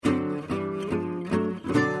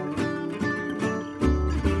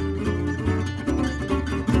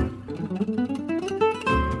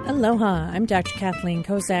Aloha, I'm Dr. Kathleen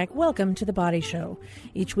Kozak. Welcome to The Body Show.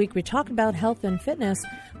 Each week we talk about health and fitness,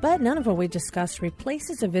 but none of what we discuss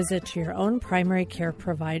replaces a visit to your own primary care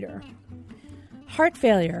provider. Heart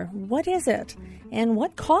failure, what is it? And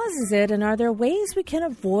what causes it? And are there ways we can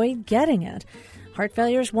avoid getting it? Heart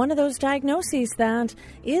failure is one of those diagnoses that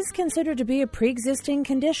is considered to be a pre-existing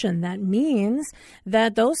condition. That means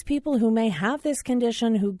that those people who may have this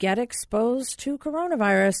condition who get exposed to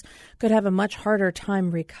coronavirus could have a much harder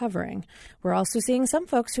time recovering. We're also seeing some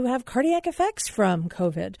folks who have cardiac effects from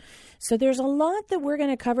COVID. So there's a lot that we're going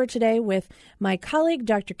to cover today with my colleague,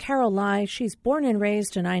 Dr. Carol Lai. She's born and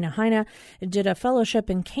raised in Aina Haina, did a fellowship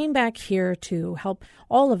and came back here to help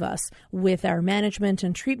all of us with our management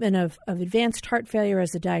and treatment of advanced heart failure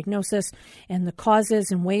as a diagnosis and the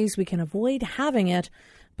causes and ways we can avoid having it,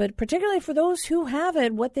 but particularly for those who have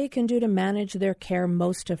it, what they can do to manage their care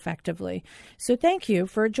most effectively. So thank you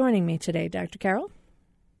for joining me today, Dr. Carol.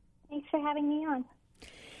 Thanks for having me on.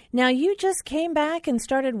 Now, you just came back and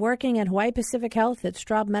started working at Hawaii Pacific Health at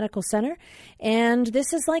Straub Medical Center, and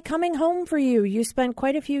this is like coming home for you. You spent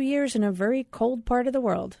quite a few years in a very cold part of the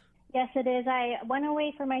world. Yes, it is. I went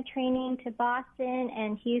away for my training to Boston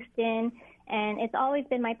and Houston, and it's always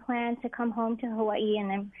been my plan to come home to Hawaii,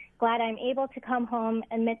 and I'm glad I'm able to come home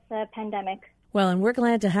amidst the pandemic. Well, and we're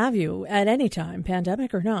glad to have you at any time,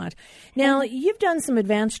 pandemic or not. Now, you've done some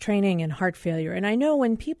advanced training in heart failure, and I know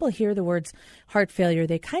when people hear the words heart failure,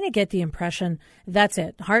 they kind of get the impression that's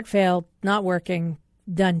it, heart failed, not working,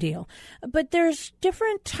 done deal. But there's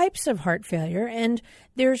different types of heart failure, and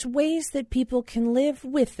there's ways that people can live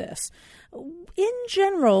with this. In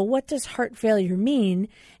general, what does heart failure mean,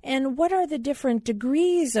 and what are the different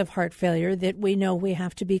degrees of heart failure that we know we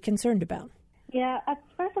have to be concerned about? Yeah,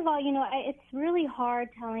 first of all, it's really hard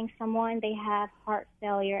telling someone they have heart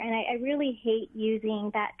failure, and I really hate using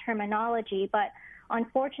that terminology, but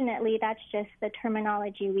unfortunately, that's just the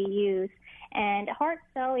terminology we use. And heart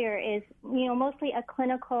failure is, mostly a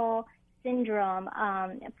clinical syndrome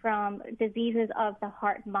from diseases of the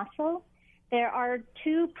heart muscle. There are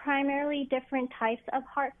two primarily different types of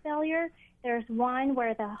heart failure. There's one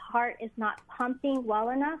where the heart is not pumping well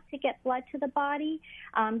enough to get blood to the body.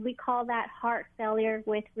 We call that heart failure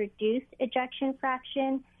with reduced ejection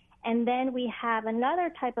fraction. And then we have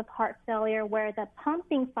another type of heart failure where the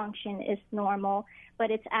pumping function is normal,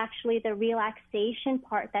 but it's actually the relaxation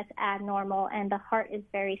part that's abnormal and the heart is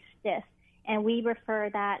very stiff. And we refer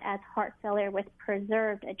that as heart failure with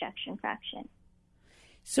preserved ejection fraction.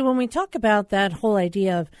 So when we talk about that whole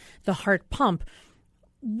idea of the heart pump,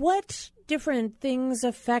 what different things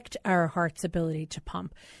affect our heart's ability to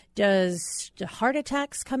pump? Does heart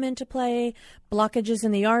attacks come into play, blockages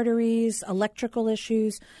in the arteries, electrical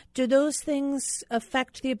issues? Do those things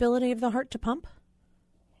affect the ability of the heart to pump?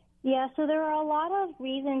 Yeah, so there are a lot of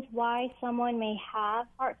reasons why someone may have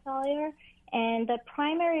heart failure. And the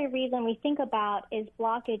primary reason we think about is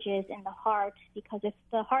blockages in the heart, because if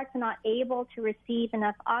the heart's not able to receive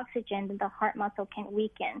enough oxygen, then the heart muscle can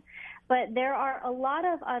weaken. But there are a lot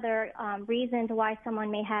of other reasons why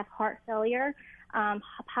someone may have heart failure.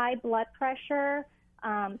 High blood pressure,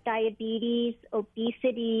 diabetes,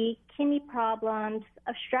 obesity, kidney problems,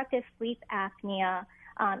 obstructive sleep apnea,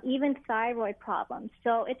 even thyroid problems.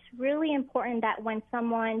 So it's really important that when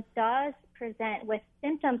someone does present with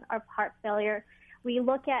symptoms of heart failure, we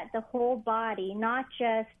look at the whole body, not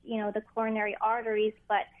just, the coronary arteries,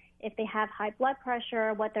 but if they have high blood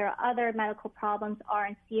pressure, what their other medical problems are,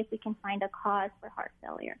 and see if we can find a cause for heart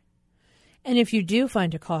failure. And if you do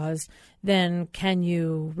find a cause, then can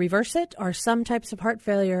you reverse it? Are some types of heart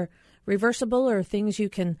failure reversible, or things you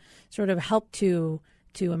can sort of help to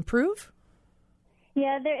improve?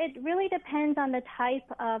 Yeah, it really depends on the type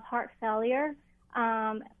of heart failure.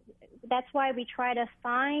 That's why we try to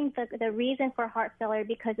find the reason for heart failure,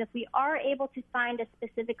 because if we are able to find a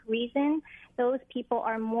specific reason, those people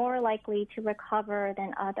are more likely to recover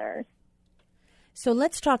than others. So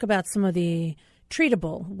let's talk about some of the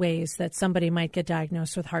treatable ways that somebody might get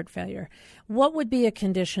diagnosed with heart failure. What would be a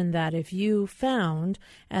condition that if you found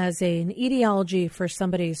as an etiology for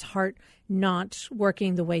somebody's heart not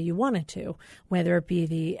working the way you want it to, whether it be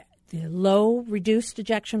the low reduced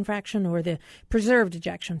ejection fraction or the preserved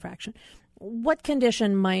ejection fraction, what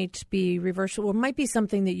condition might be reversible or might be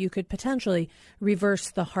something that you could potentially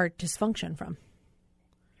reverse the heart dysfunction from?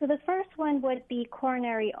 So the first one would be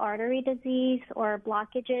coronary artery disease or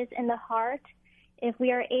blockages in the heart. If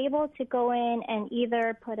we are able to go in and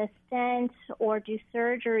either put a stent or do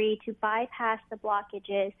surgery to bypass the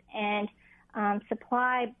blockages and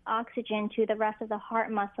supply oxygen to the rest of the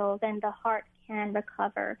heart muscle, then the heart can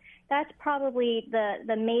recover. That's probably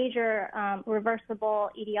the major reversible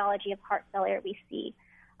etiology of heart failure we see.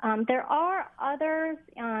 There are others,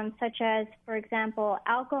 such as, for example,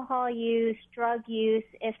 alcohol use, drug use.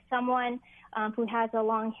 If someone who has a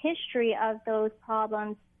long history of those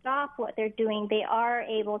problems stop what they're doing, they are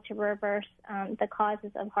able to reverse the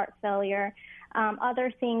causes of heart failure.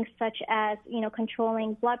 Other things such as,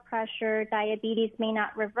 controlling blood pressure, diabetes may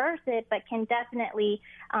not reverse it, but can definitely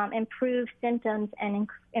improve symptoms and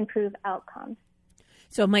improve outcomes.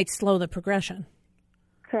 So it might slow the progression.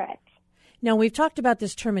 Correct. Now, we've talked about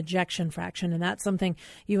this term ejection fraction, and that's something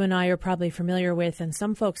you and I are probably familiar with, and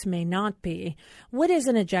some folks may not be. What is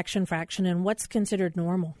an ejection fraction, and what's considered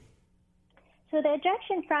normal? So the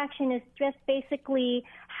ejection fraction is just basically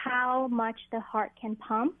how much the heart can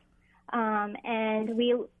pump, and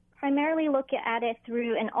we primarily look at it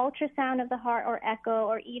through an ultrasound of the heart or echo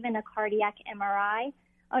or even a cardiac MRI.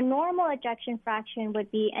 A normal ejection fraction would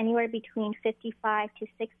be anywhere between 55 to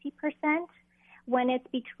 60%. When it's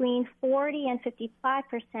between 40 and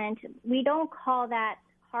 55%, we don't call that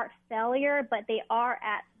heart failure, but they are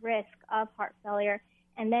at risk of heart failure.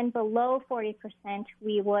 And then below 40%,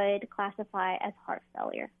 we would classify as heart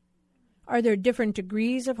failure. Are there different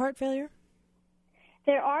degrees of heart failure?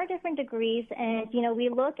 There are different degrees, and, we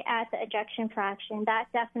look at the ejection fraction. That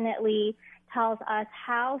definitely tells us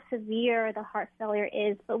how severe the heart failure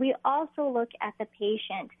is, but we also look at the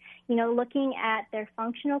patient, looking at their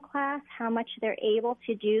functional class, how much they're able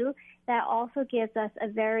to do. That also gives us a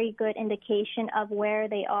very good indication of where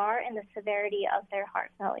they are in the severity of their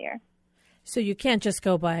heart failure. So you can't just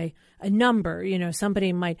go by a number.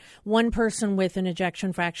 One person with an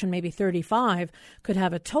ejection fraction, maybe 35, could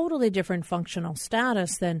have a totally different functional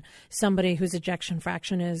status than somebody whose ejection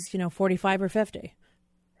fraction is, 45 or 50.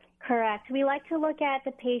 Correct. We like to look at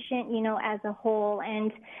the patient, as a whole,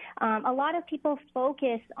 and a lot of people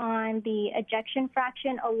focus on the ejection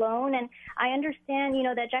fraction alone, and I understand,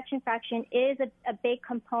 the ejection fraction is a big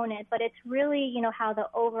component, but it's really, how the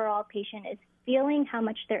overall patient is feeling, how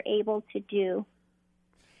much they're able to do.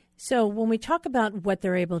 So when we talk about what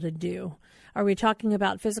they're able to do, are we talking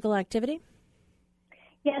about physical activity?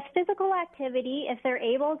 Yes, physical activity. If they're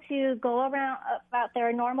able to go around about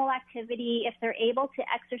their normal activity, if they're able to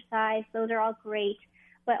exercise, those are all great.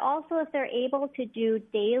 But also if they're able to do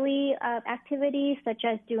daily activities such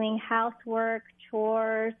as doing housework,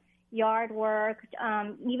 chores, yard work,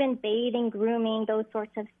 even bathing, grooming, those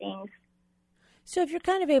sorts of things. So if you're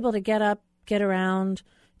kind of able to get up, get around,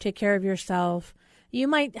 take care of yourself, you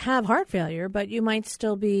might have heart failure, but you might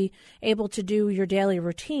still be able to do your daily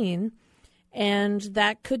routine, and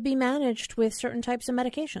that could be managed with certain types of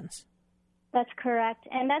medications. That's correct.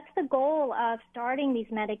 And that's the goal of starting these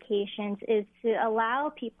medications, is to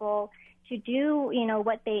allow people to do,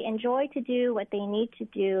 what they enjoy to do, what they need to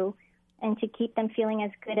do, and to keep them feeling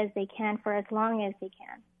as good as they can for as long as they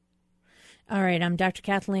can. All right, I'm Dr.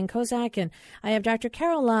 Kathleen Kozak, and I have Dr.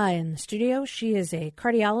 Carol Lai in the studio. She is a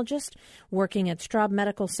cardiologist working at Straub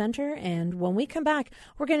Medical Center, and when we come back,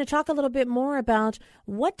 we're going to talk a little bit more about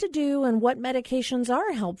what to do and what medications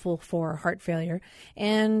are helpful for heart failure,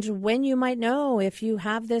 and when you might know if you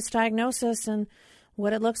have this diagnosis and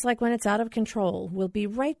what it looks like when it's out of control. We'll be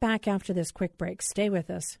right back after this quick break. Stay with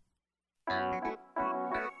us.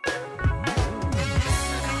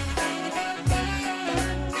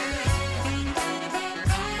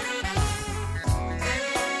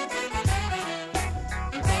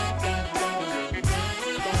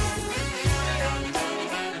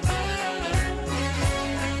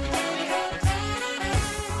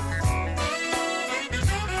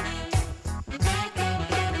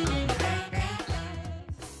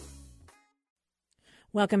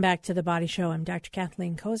 Welcome back to The Body Show. I'm Dr.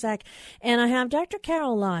 Kathleen Kozak, and I have Dr.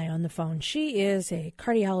 Carol Lai on the phone. She is a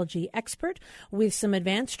cardiology expert with some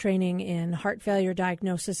advanced training in heart failure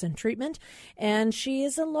diagnosis and treatment, and she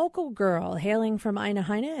is a local girl hailing from Aina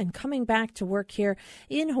Haina and coming back to work here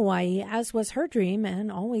in Hawaii, as was her dream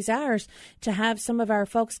and always ours, to have some of our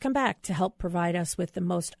folks come back to help provide us with the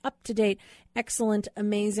most up-to-date, excellent,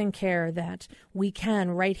 amazing care that we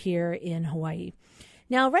can right here in Hawaii.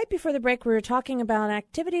 Now, right before the break, we were talking about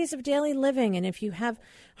activities of daily living. And if you have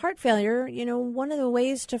heart failure, one of the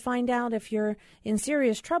ways to find out if you're in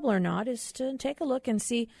serious trouble or not is to take a look and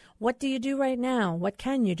see, what do you do right now? What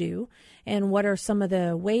can you do? And what are some of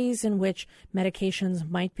the ways in which medications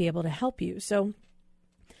might be able to help you? So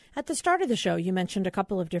at the start of the show, you mentioned a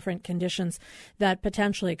couple of different conditions that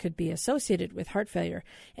potentially could be associated with heart failure.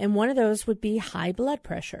 And one of those would be high blood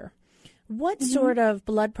pressure. What sort of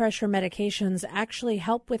blood pressure medications actually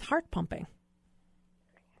help with heart pumping?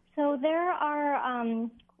 So there are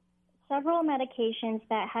several medications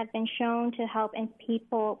that have been shown to help in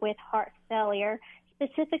people with heart failure,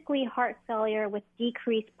 specifically heart failure with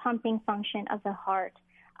decreased pumping function of the heart.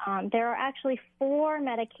 There are actually 4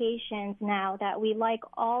 medications now that we like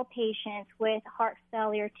all patients with heart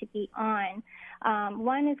failure to be on.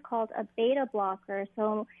 One is called a beta blocker,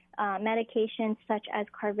 so medications such as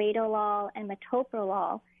carvedilol and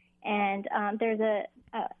metoprolol. And there's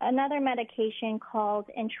another medication called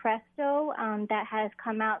Entresto that has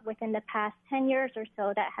come out within the past 10 years or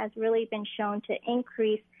so that has really been shown to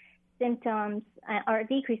increase symptoms, or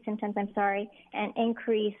decrease symptoms, and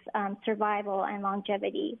increase survival and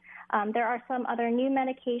longevity. There are some other new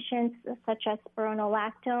medications such as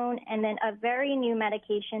spironolactone, and then a very new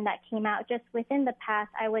medication that came out just within the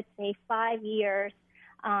past, I would say, 5 years,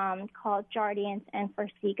 called Jardiance and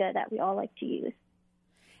Farxiga that we all like to use.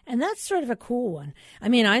 And that's sort of a cool one. I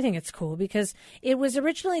mean, I think it's cool because it was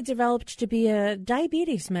originally developed to be a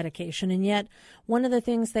diabetes medication, and yet one of the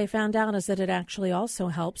things they found out is that it actually also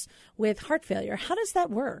helps with heart failure. How does that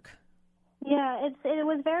work? Yeah, it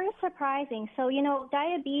was very surprising. So,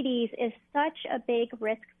 diabetes is such a big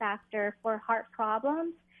risk factor for heart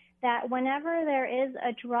problems that whenever there is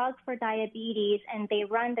a drug for diabetes and they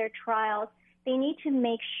run their trials, they need to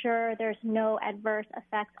make sure there's no adverse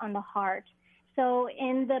effects on the heart. So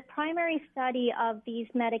in the primary study of these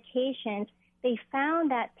medications, they found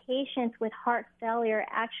that patients with heart failure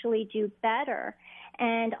actually do better.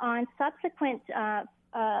 And on subsequent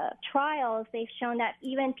trials, they've shown that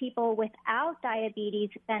even people without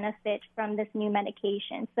diabetes benefit from this new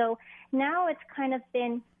medication. So now it's kind of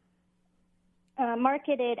been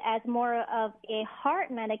marketed as more of a heart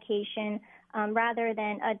medication rather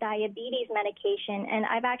than a diabetes medication. And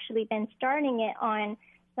I've actually been starting it on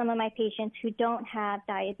some of my patients who don't have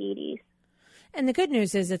diabetes. And the good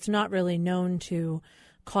news is it's not really known to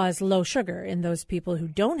cause low sugar in those people who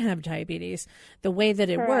don't have diabetes. The way that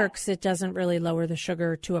it Correct. works, it doesn't really lower the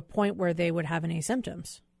sugar to a point where they would have any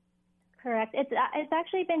symptoms. Correct. It's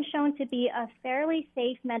actually been shown to be a fairly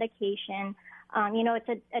safe medication.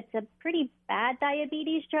 It's a pretty bad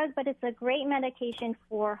diabetes drug, but it's a great medication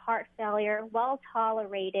for heart failure, well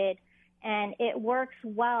tolerated, and it works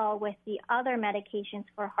well with the other medications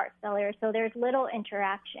for heart failure, so there's little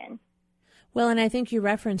interaction. Well, and I think you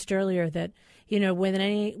referenced earlier that, when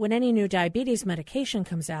any new diabetes medication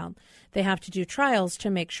comes out, they have to do trials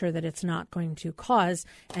to make sure that it's not going to cause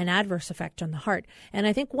an adverse effect on the heart. And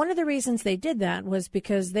I think one of the reasons they did that was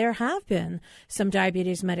because there have been some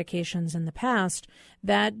diabetes medications in the past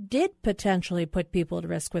that did potentially put people at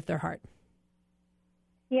risk with their heart.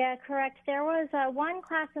 Yeah, correct. There was one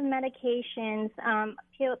class of medications,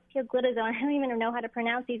 pioglitazone, I don't even know how to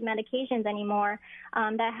pronounce these medications anymore,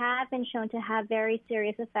 that have been shown to have very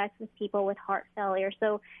serious effects with people with heart failure.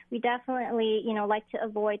 So we definitely, like to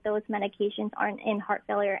avoid those medications in heart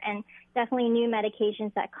failure, and definitely new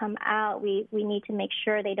medications that come out, we need to make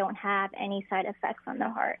sure they don't have any side effects on the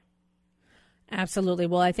heart. Absolutely.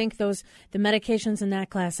 Well, I think the medications in that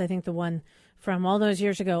class, I think the one from all those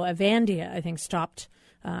years ago, Avandia, I think stopped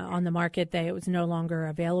on the market. It was no longer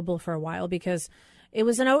available for a while because it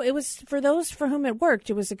was for those for whom it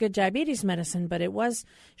worked. It was a good diabetes medicine, but it was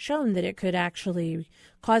shown that it could actually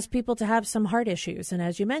cause people to have some heart issues. And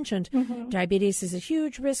as you mentioned, diabetes is a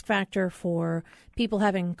huge risk factor for people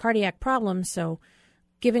having cardiac problems. So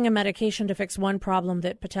giving a medication to fix one problem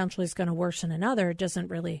that potentially is going to worsen another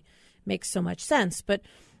doesn't really make so much sense. But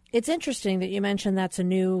it's interesting that you mentioned that's a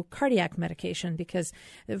new cardiac medication, because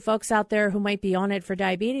the folks out there who might be on it for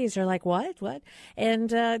diabetes are like, what? And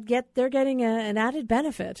they're getting an added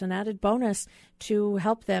benefit, an added bonus to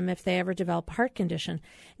help them if they ever develop a heart condition.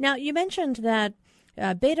 Now, you mentioned that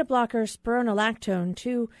beta blocker, spironolactone,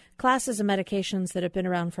 2 classes of medications that have been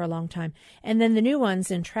around for a long time, and then the new ones,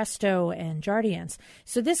 Entresto and Jardiance.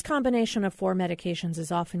 So this combination of 4 medications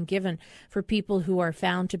is often given for people who are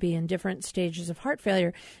found to be in different stages of heart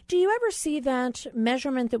failure. Do you ever see that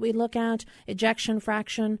measurement that we look at, ejection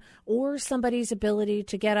fraction, or somebody's ability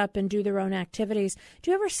to get up and do their own activities?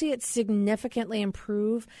 Do you ever see it significantly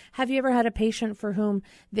improve? Have you ever had a patient for whom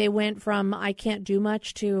they went from I can't do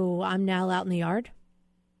much to I'm now out in the yard?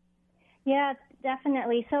 Yeah,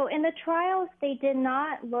 definitely. So in the trials, they did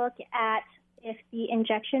not look at if the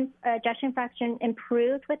ejection fraction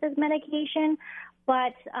improved with this medication,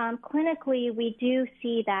 but clinically we do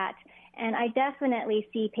see that. And I definitely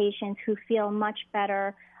see patients who feel much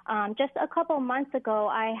better. Just a couple months ago,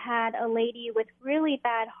 I had a lady with really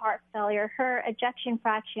bad heart failure. Her ejection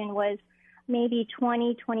fraction was maybe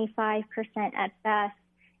 20-25% at best.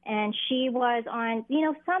 And she was on,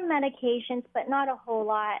 some medications, but not a whole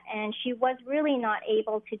lot. And she was really not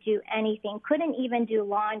able to do anything, couldn't even do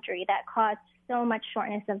laundry. That caused so much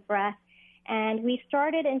shortness of breath. And we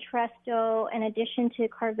started Entresto in addition to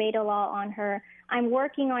carvedilol on her. I'm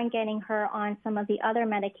working on getting her on some of the other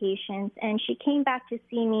medications. And she came back to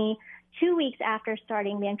see me 2 weeks after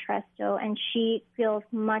starting the Entresto, and she feels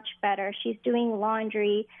much better. She's doing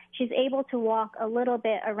laundry. She's able to walk a little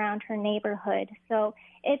bit around her neighborhood. So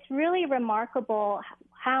it's really remarkable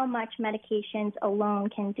how much medications alone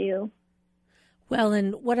can do. Well,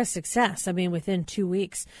 and what a success. I mean, within 2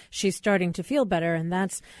 weeks, she's starting to feel better, and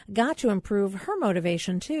that's got to improve her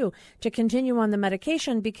motivation, too, to continue on the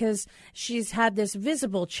medication because she's had this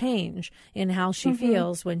visible change in how she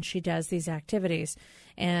feels when she does these activities.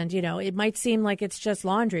 And, it might seem like it's just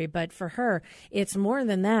laundry, but for her, it's more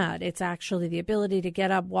than that. It's actually the ability to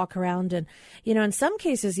get up, walk around, and, in some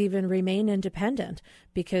cases even remain independent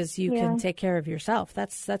because you can take care of yourself.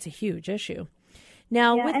 That's a huge issue.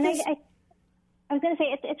 Now, with this... I was going to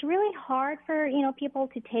say it's really hard for people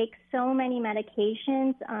to take so many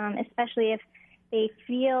medications, especially if they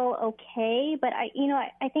feel okay. But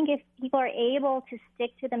I think if people are able to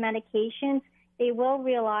stick to the medications, they will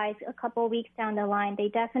realize a couple of weeks down the line they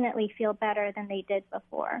definitely feel better than they did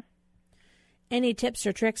before. Any tips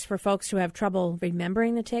or tricks for folks who have trouble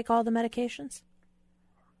remembering to take all the medications?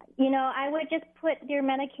 I would just put your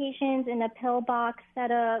medications in a pill box,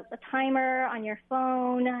 set a timer on your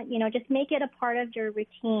phone, just make it a part of your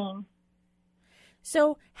routine.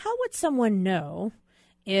 So how would someone know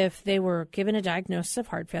if they were given a diagnosis of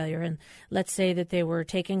heart failure and let's say that they were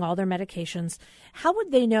taking all their medications? How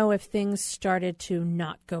would they know if things started to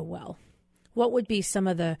not go well? What would be some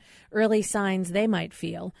of the early signs they might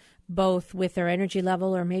feel, both with their energy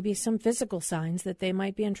level or maybe some physical signs that they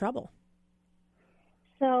might be in trouble?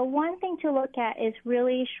 So one thing to look at is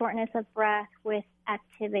really shortness of breath with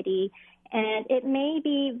activity. And it may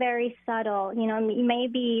be very subtle. It may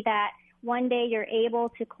be that one day you're able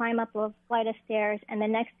to climb up a flight of stairs and the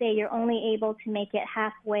next day you're only able to make it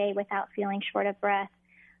halfway without feeling short of breath.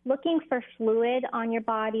 Looking for fluid on your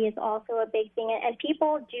body is also a big thing. And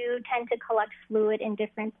people do tend to collect fluid in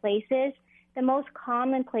different places. The most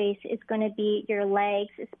common place is going to be your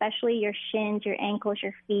legs, especially your shins, your ankles,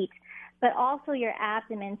 your feet. But also your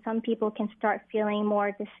abdomen. Some people can start feeling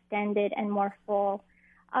more distended and more full.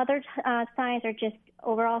 Other signs are just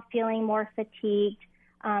overall feeling more fatigued.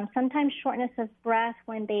 Sometimes shortness of breath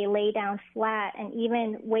when they lay down flat, and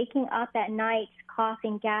even waking up at night,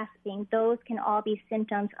 coughing, gasping. Those can all be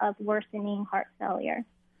symptoms of worsening heart failure.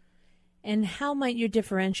 And how might you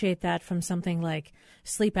differentiate that from something like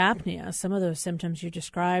sleep apnea? Some of those symptoms you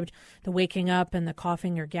described, the waking up and the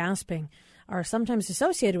coughing or gasping, are sometimes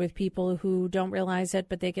associated with people who don't realize it,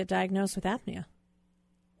 but they get diagnosed with apnea.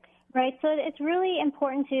 Right. So it's really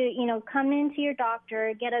important to, come into your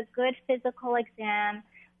doctor, get a good physical exam.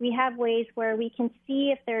 We have ways where we can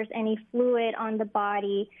see if there's any fluid on the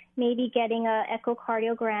body, maybe getting an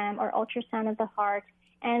echocardiogram or ultrasound of the heart.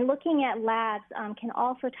 And looking at labs can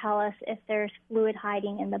also tell us if there's fluid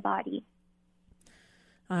hiding in the body.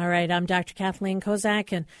 All right, I'm Dr. Kathleen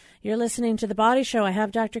Kozak, and you're listening to The Body Show. I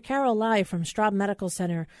have Dr. Carol Lai from Straub Medical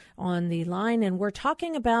Center on the line, and we're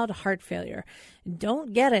talking about heart failure.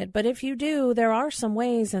 Don't get it, but if you do, there are some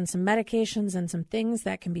ways and some medications and some things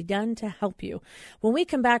that can be done to help you. When we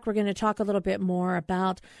come back, we're going to talk a little bit more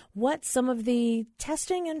about what some of the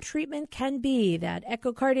testing and treatment can be, that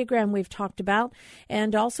echocardiogram we've talked about,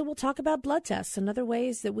 and also we'll talk about blood tests and other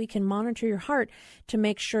ways that we can monitor your heart to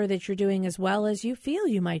make sure that you're doing as well as you feel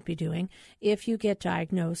you might be doing if you get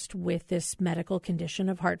diagnosed with this medical condition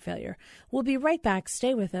of heart failure. We'll be right back.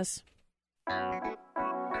 Stay with us.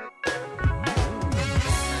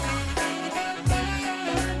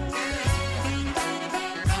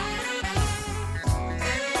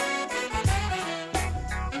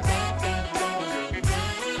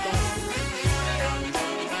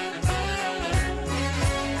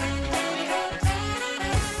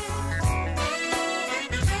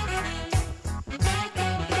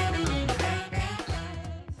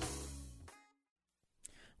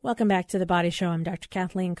 Welcome back to The Body Show. I'm Dr.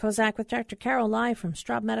 Kathleen Kozak with Dr. Carol Lai from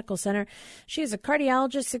Straub Medical Center. She is a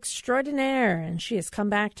cardiologist extraordinaire, and she has come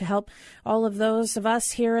back to help all of those of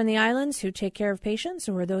us here in the islands who take care of patients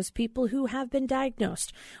or those people who have been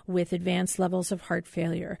diagnosed with advanced levels of heart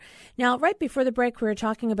failure. Now, right before the break, we were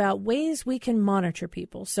talking about ways we can monitor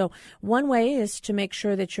people. So one way is to make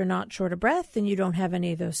sure that you're not short of breath and you don't have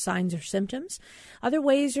any of those signs or symptoms. Other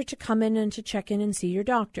ways are to come in and to check in and see your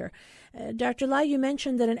doctor. Dr. Lai, you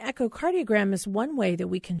mentioned that an echocardiogram is one way that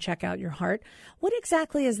we can check out your heart. What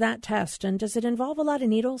exactly is that test, and does it involve a lot of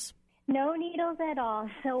needles? No needles at all.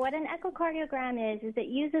 So what an echocardiogram is it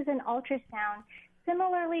uses an ultrasound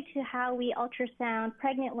similarly to how we ultrasound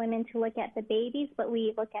pregnant women to look at the babies, but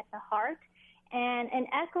we look at the heart. And an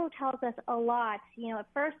echo tells us a lot. It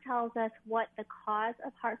first tells us what the cause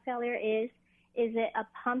of heart failure is. Is it a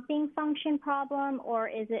pumping function problem or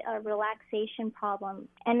is it a relaxation problem?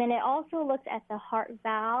 And then it also looks at the heart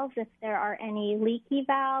valves, if there are any leaky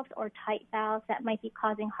valves or tight valves that might be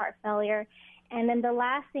causing heart failure. And then the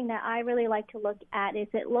last thing that I really like to look at is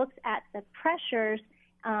it looks at the pressures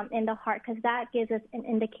in the heart, because that gives us an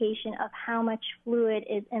indication of how much fluid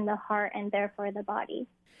is in the heart and therefore the body.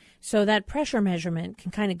 So that pressure measurement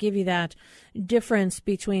can kind of give you that difference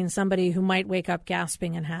between somebody who might wake up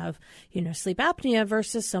gasping and have, sleep apnea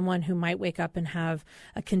versus someone who might wake up and have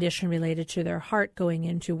a condition related to their heart going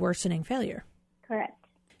into worsening failure. Correct.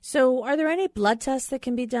 So are there any blood tests that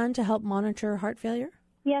can be done to help monitor heart failure?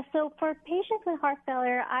 Yeah, so for patients with heart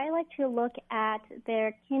failure, I like to look at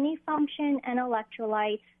their kidney function and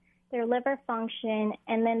electrolytes, their liver function,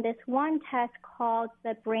 and then this one test called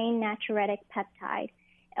the brain natriuretic peptide,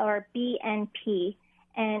 or BNP.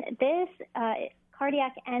 And this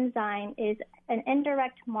cardiac enzyme is an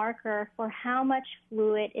indirect marker for how much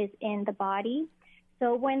fluid is in the body.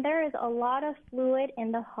 So when there is a lot of fluid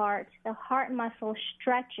in the heart muscle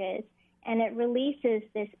stretches and it releases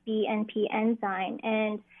this BNP enzyme.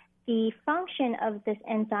 And the function of this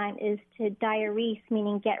enzyme is to diurese,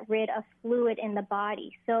 meaning get rid of fluid in the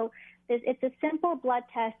body. So it's a simple blood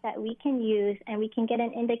test that we can use, and we can get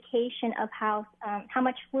an indication of how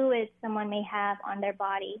much fluid someone may have on their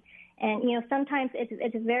body. And sometimes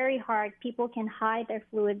it's very hard. People can hide their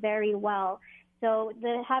fluid very well. So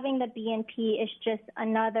having the BNP is just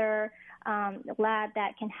another lab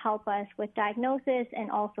that can help us with diagnosis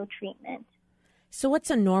and also treatment. So what's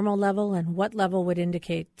a normal level, and what level would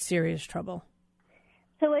indicate serious trouble?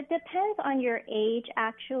 So it depends on your age,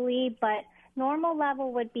 actually, but normal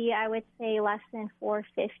level would be, I would say, less than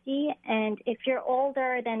 450. And if you're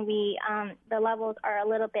older, then the levels are a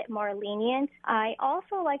little bit more lenient. I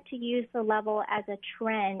also like to use the level as a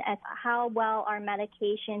trend, as how well our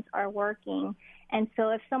medications are working. And so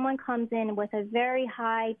if someone comes in with a very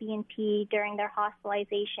high BNP during their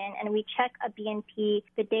hospitalization and we check a BNP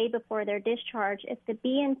the day before their discharge, if the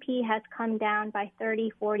BNP has come down by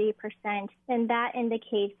 30-40%, then that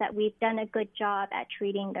indicates that we've done a good job at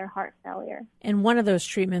treating their heart failure. And one of those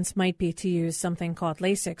treatments might be to use something called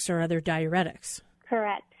Lasix or other diuretics.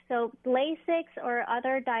 Correct. So Lasix or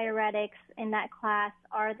other diuretics in that class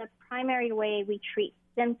are the primary way we treat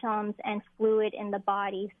symptoms and fluid in the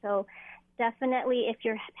body. So definitely, if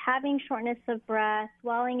you're having shortness of breath,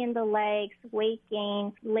 swelling in the legs, weight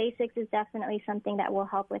gain, Lasix is definitely something that will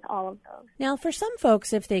help with all of those. Now, for some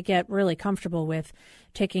folks, if they get really comfortable with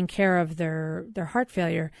taking care of their heart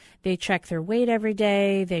failure, they check their weight every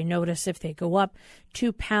day. They notice if they go up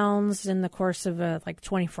 2 pounds in the course of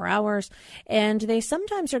 24 hours. And they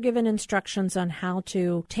sometimes are given instructions on how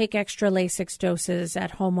to take extra Lasix doses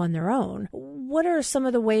at home on their own. What are some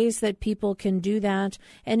of the ways that people can do that?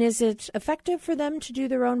 And is it effective for them to do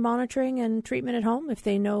their own monitoring and treatment at home if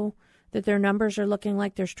they know that their numbers are looking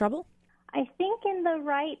like there's trouble? I think in the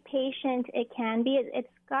right patient, it can be. It's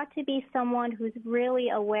got to be someone who's really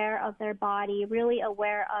aware of their body, really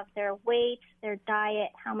aware of their weight, their diet,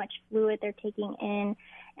 how much fluid they're taking in.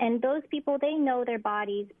 And those people, they know their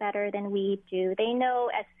bodies better than we do. They know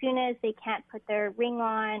as soon as they can't put their ring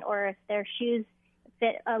on or if their shoes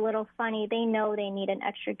fit a little funny, they know they need an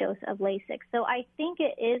extra dose of Lasix. So I think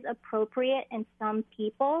it is appropriate in some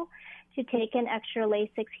people to take an extra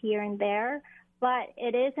Lasix here and there. But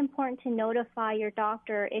it is important to notify your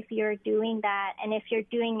doctor if you're doing that and if you're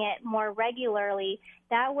doing it more regularly.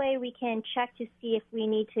 That way we can check to see if we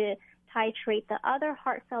need to titrate the other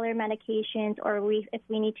heart failure medications or if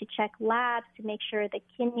we need to check labs to make sure the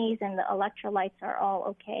kidneys and the electrolytes are all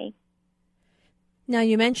okay. Now,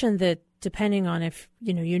 you mentioned that depending on if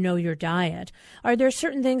you know your diet, are there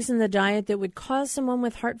certain things in the diet that would cause someone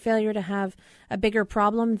with heart failure to have a bigger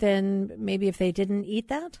problem than maybe if they didn't eat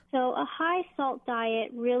that? So a high salt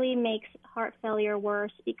diet really makes heart failure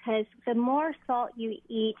worse because the more salt you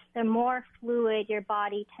eat, the more fluid your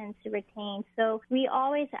body tends to retain. So we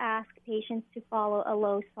always ask patients to follow a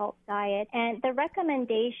low salt diet, and the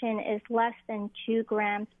recommendation is less than 2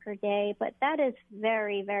 grams per day, but that is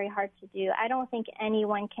very, very hard to do. I don't think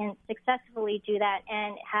anyone can successfully do that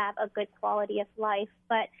and have a good quality of life.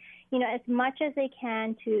 But, as much as they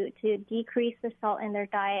can to decrease the salt in their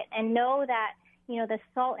diet and know that, the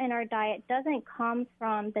salt in our diet doesn't come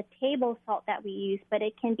from the table salt that we use, but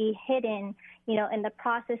it can be hidden, in the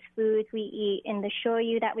processed foods we eat, in the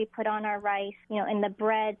shoyu that we put on our rice, in the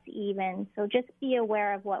breads even. So just be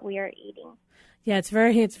aware of what we are eating. Yeah, it's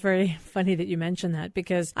very funny that you mention that,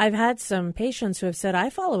 because I've had some patients who have said, I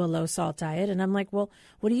follow a low salt diet. And I'm like, well,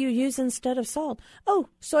 what do you use instead of salt? Oh,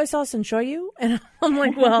 soy sauce and shoyu. And I'm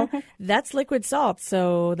like, well, that's liquid salt.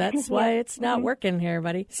 So that's why it's not working here,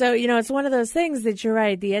 buddy. So, it's one of those things that you're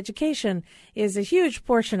right. The education is a huge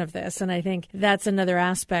portion of this. And I think that's another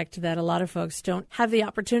aspect that a lot of folks don't have the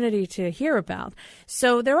opportunity to hear about.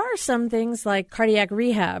 So there are some things like cardiac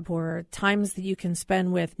rehab, or times that you can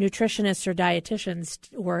spend with nutritionists or dietitians,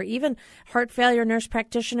 or even heart failure nurse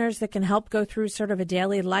practitioners that can help go through sort of a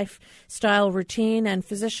daily lifestyle routine, and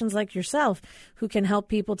physicians like yourself who can help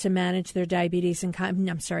people to manage their diabetes and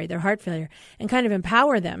their heart failure, and kind of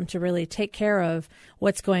empower them to really take care of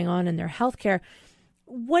what's going on in their health care.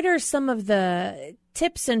 What are some of the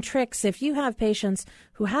tips and tricks if you have patients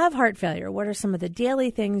who have heart failure? What are some of the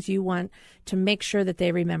daily things you want to make sure that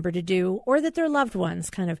they remember to do, or that their loved ones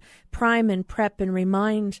kind of prime and prep and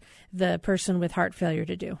remind the person with heart failure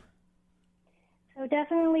to do? So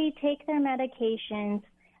definitely take their medications.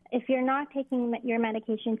 If you're not taking your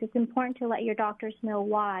medications, it's important to let your doctors know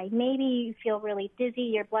why. Maybe you feel really dizzy,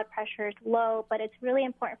 your blood pressure is low, but it's really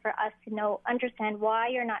important for us to understand why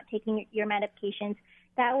you're not taking your medications.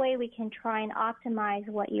 That way we can try and optimize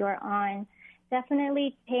what you are on.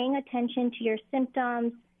 Definitely paying attention to your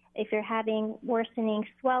symptoms. If you're having worsening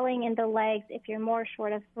swelling in the legs, if you're more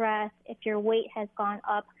short of breath, if your weight has gone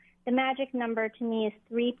up. The magic number to me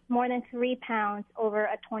is more than 3 pounds over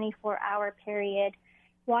a 24-hour period.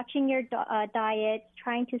 Watching your diet,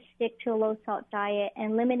 trying to stick to a low-salt diet,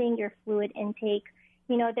 and limiting your fluid intake.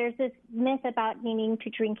 There's this myth about needing to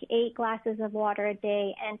drink 8 glasses of water a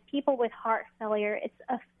day, and people with heart failure, it's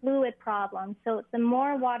a fluid problem. So the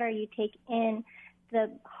more water you take in,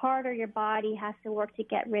 the harder your body has to work to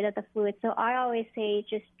get rid of the fluid. So I always say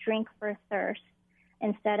just drink for thirst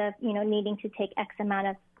instead of, needing to take X amount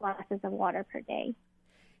of glasses of water per day.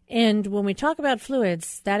 And when we talk about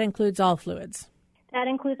fluids, that includes all fluids. That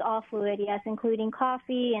includes all fluid, yes, including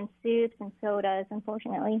coffee and soups and sodas,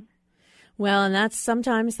 unfortunately. Well, and that's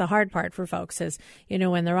sometimes the hard part for folks is,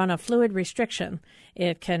 when they're on a fluid restriction,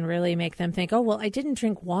 it can really make them think, oh, well, I didn't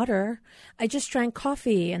drink water. I just drank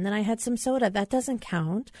coffee and then I had some soda. That doesn't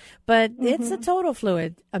count. But it's a total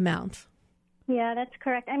fluid amount. Yeah, that's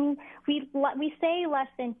correct. I mean, we say less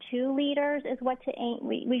than 2 liters is what to aim.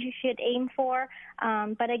 We should aim for.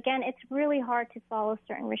 But again, it's really hard to follow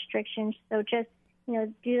certain restrictions. So just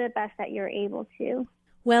do the best that you're able to.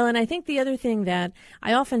 Well, and I think the other thing that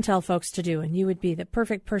I often tell folks to do, and you would be the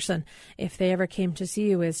perfect person if they ever came to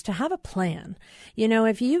see you, is to have a plan.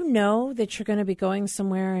 If you know that you're going to be going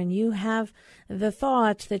somewhere and you have the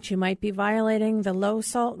thought that you might be violating the low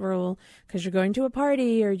salt rule because you're going to a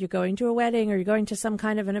party or you're going to a wedding or you're going to some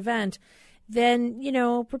kind of an event, then,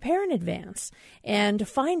 prepare in advance and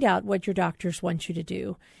find out what your doctors want you to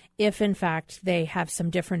do, if in fact they have some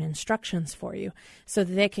different instructions for you, so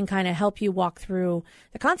that they can kind of help you walk through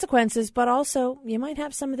the consequences, but also you might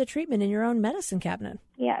have some of the treatment in your own medicine cabinet.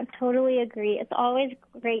 Yeah, I totally agree. It's always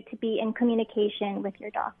great to be in communication with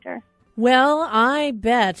your doctor. Well, I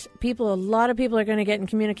bet a lot of people are going to get in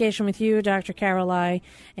communication with you, Dr. Caroline,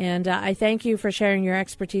 and I thank you for sharing your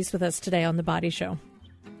expertise with us today on The Body Show.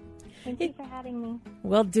 Thank you for having me.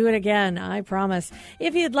 We'll do it again, I promise.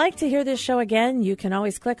 If you'd like to hear this show again, you can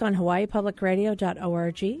always click on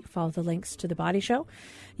hawaiipublicradio.org, follow the links to The Body Show.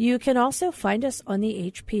 You can also find us on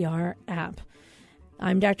the HPR app.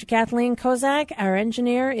 I'm Dr. Kathleen Kozak. Our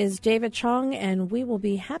engineer is David Chong, and we will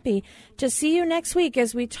be happy to see you next week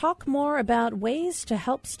as we talk more about ways to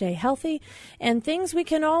help stay healthy and things we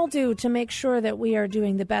can all do to make sure that we are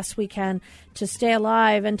doing the best we can to stay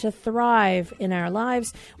alive and to thrive in our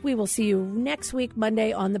lives. We will see you next week,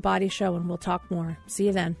 Monday, on The Body Show, and we'll talk more. See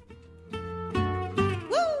you then.